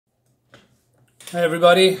Hey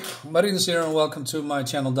everybody, Marines here and welcome to my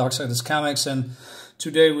channel Darksyde Comics, and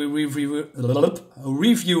today we're reviewing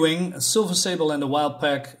Silver Sable and the Wild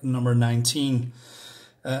Pack number 19,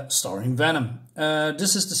 starring Venom.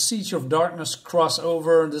 This is the Siege of Darkness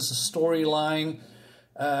crossover. This is a storyline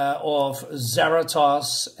of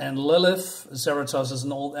Zarathos and Lilith. Zarathos is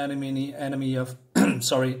an old enemy of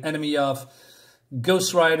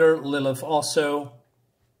Ghost Rider. Lilith also.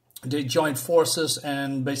 They join forces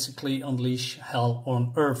and basically unleash hell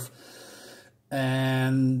on Earth.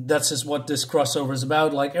 And that's just what this crossover is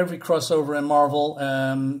about. Like every crossover in Marvel,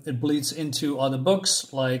 it bleeds into other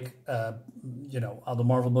books, like, other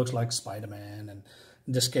Marvel books like Spider-Man, and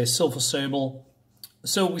in this case, Silver Sable.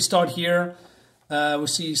 So we start here. We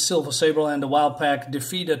see Silver Sable and the Wild Pack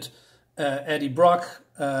defeated Eddie Brock,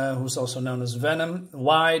 who's also known as Venom.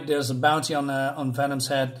 Why? There's a bounty on Venom's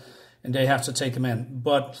head, and they have to take him in.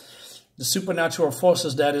 But the supernatural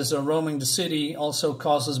forces that is roaming the city also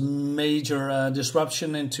causes major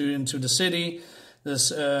disruption into the city.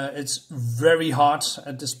 It's very hot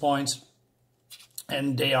at this point,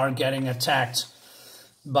 and they are getting attacked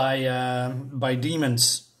by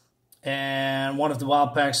demons. And one of the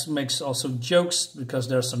Wild Packs makes also jokes, because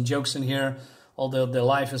there's some jokes in here, although their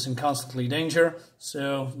life is in constantly danger.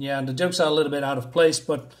 So yeah, the jokes are a little bit out of place,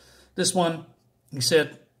 but this one, he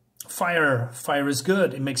said, Fire is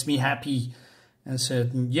good, it makes me happy. And I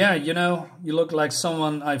said, yeah, you look like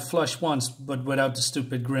someone I flushed once, but without the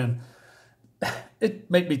stupid grin. It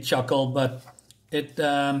made me chuckle, but it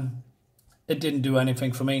didn't do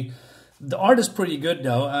anything for me. The art is pretty good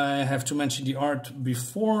though. I have to mention the art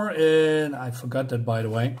before, and I forgot that, by the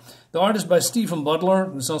way. The art is by Stephen Butler,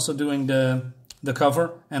 who's also doing the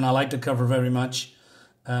cover, and I like the cover very much.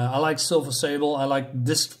 I like Silver Sable, I like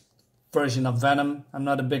this version of Venom. I'm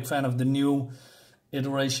not a big fan of the new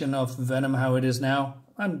iteration of Venom, how it is now.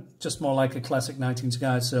 I'm just more like a classic 19s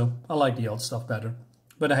guy, so I like the old stuff better.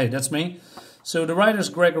 But hey, that's me. So the writer's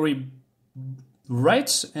Gregory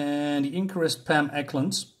Wright, and the inker is Pam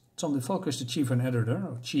Eklund. Tom DeFalco is the chief and editor,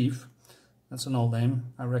 or chief. That's an old name.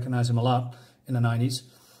 I recognize him a lot in the 90s.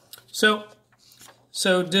 So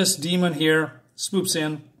this demon here swoops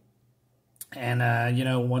in and,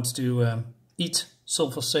 wants to eat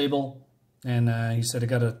Silver Sable, and he said, I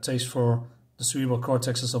got a taste for the cerebral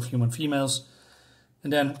cortexes of human females.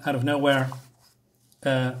 And then out of nowhere,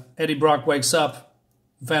 Eddie Brock wakes up,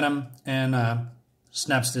 Venom, and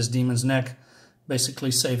snaps this demon's neck,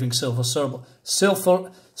 basically saving Silver Sable.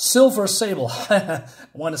 Silver Sable. I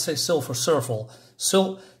want to say Silver Surfer.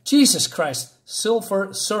 Jesus Christ,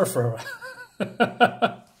 Silver Surfer.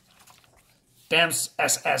 Damn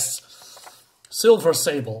SS. Silver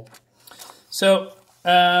Sable. So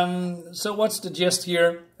what's the gist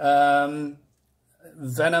here?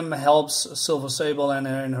 Venom helps Silver Sable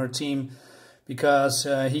and her team because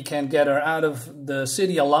he can't get her out of the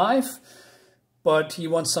city alive, but he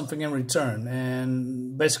wants something in return.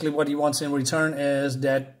 And basically what he wants in return is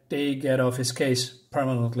that they get off his case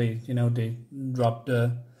permanently. They drop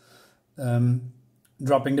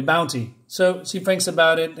dropping the bounty. So she thinks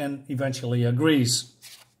about it and eventually agrees.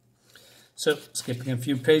 So skipping a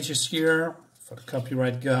few pages here for the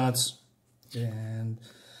copyright gods, and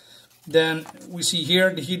then we see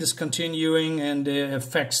here the heat is continuing, and it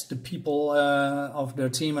affects the people of their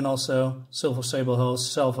team, and also Silver Sable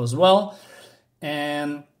herself as well.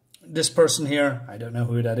 And this person here, I don't know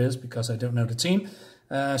who that is because I don't know the team,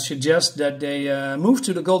 suggests that they move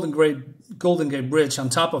to the Golden Gate Bridge on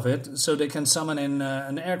top of it, so they can summon in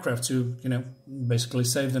an aircraft to, basically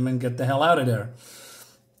save them and get the hell out of there.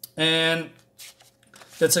 And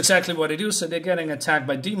that's exactly what they do. So they're getting attacked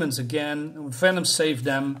by demons again. Venom saved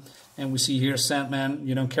them. And we see here Sandman,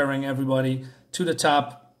 carrying everybody to the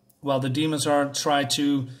top, while the demons are trying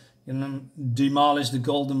to, demolish the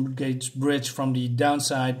Golden Gate Bridge from the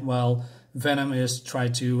downside, while Venom is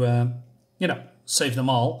trying to, save them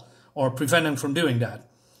all, or prevent them from doing that.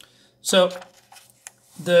 So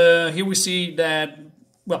here we see that,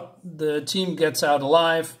 well, the team gets out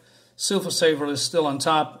alive. Silver Sable is still on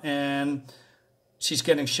top, and she's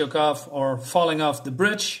getting shook off or falling off the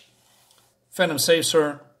bridge. Venom saves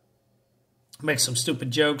her, makes some stupid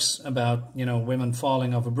jokes about, women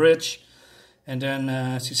falling off a bridge. And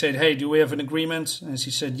then she said, hey, do we have an agreement? And she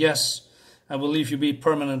said, yes, I will leave you be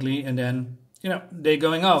permanently. And then, they're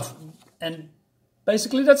going off. And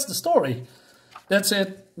basically that's the story. That's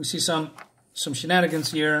it. We see some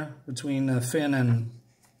shenanigans here between Finn and,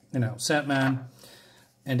 Sandman.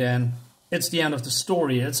 And then it's the end of the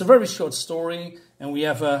story. It's a very short story, and we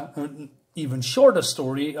have an even shorter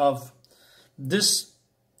story of this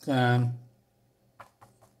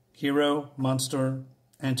hero, monster,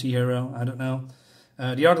 anti-hero, I don't know.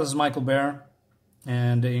 The artist is Michael Baer,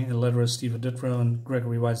 and the letterer is Steve Ditro, and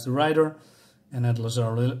Gregory White's the writer, and Ed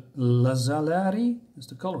Lazzalari is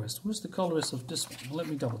the colorist. Who's the colorist of this one? Let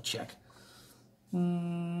me double check.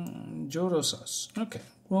 Joe Rosas. Okay,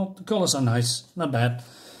 well, the colors are nice, not bad.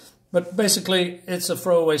 But basically, it's a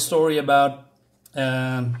throwaway story about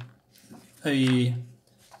a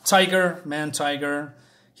tiger, man-tiger.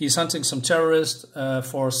 He's hunting some terrorists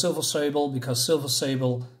for Silver Sable because Silver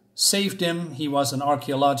Sable saved him. He was an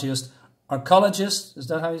archaeologist. Archaeologist, is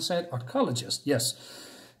that how you say it? Archaeologist, yes.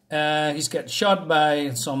 He's get shot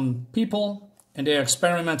by some people, and they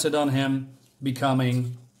experimented on him,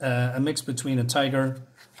 becoming a mix between a tiger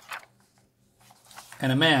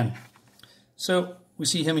and a man. So we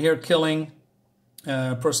see him here killing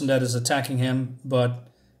a person that is attacking him, but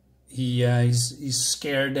he's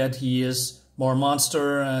scared that he is more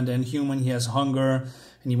monster than human. He has hunger,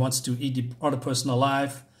 and he wants to eat the other person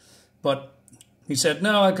alive. But he said,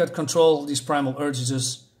 no, I got control of these primal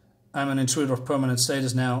urges. I'm an intruder of permanent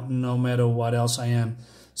status now, no matter what else I am.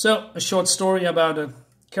 So, a short story about a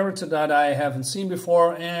character that I haven't seen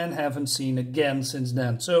before and haven't seen again since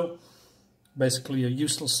then. So, basically a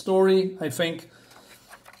useless story, I think.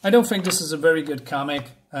 I don't think this is a very good comic.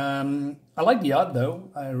 I like the art, though.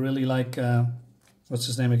 I really like, what's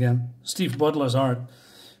his name again? Steve Butler's art.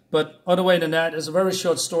 But other way than that, it's a very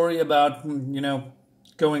short story about, you know,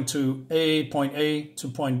 going to point A to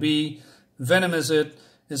point B. Venom is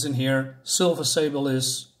in here. Silver Sable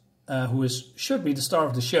is, should be the star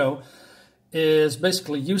of the show, is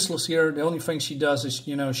basically useless here. The only thing she does is,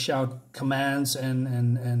 you know, shout commands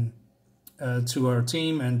and to her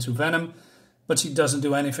team and to Venom, but she doesn't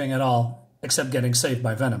do anything at all except getting saved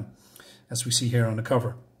by Venom, as we see here on the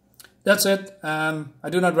cover. That's it. I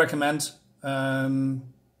do not recommend,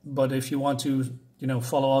 but if you want to, you know,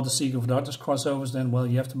 follow all the Secret of Darkness crossovers, then, well,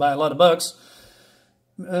 you have to buy a lot of books.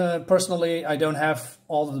 Personally, I don't have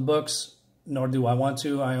all of the books, nor do I want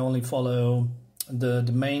to. I only follow the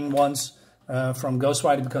main ones from Ghost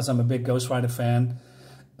Rider because I'm a big Ghost Rider fan.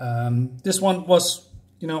 This one was,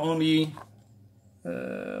 you know, only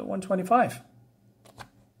 $125.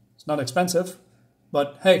 It's not expensive,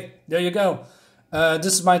 but hey, there you go.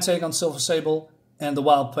 This is my take on Silver Sable and the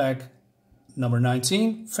Wild Pack number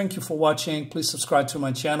 19. Thank you for watching. Please subscribe to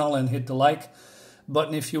my channel and hit the like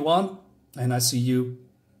button if you want. And I see you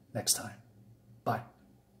next time.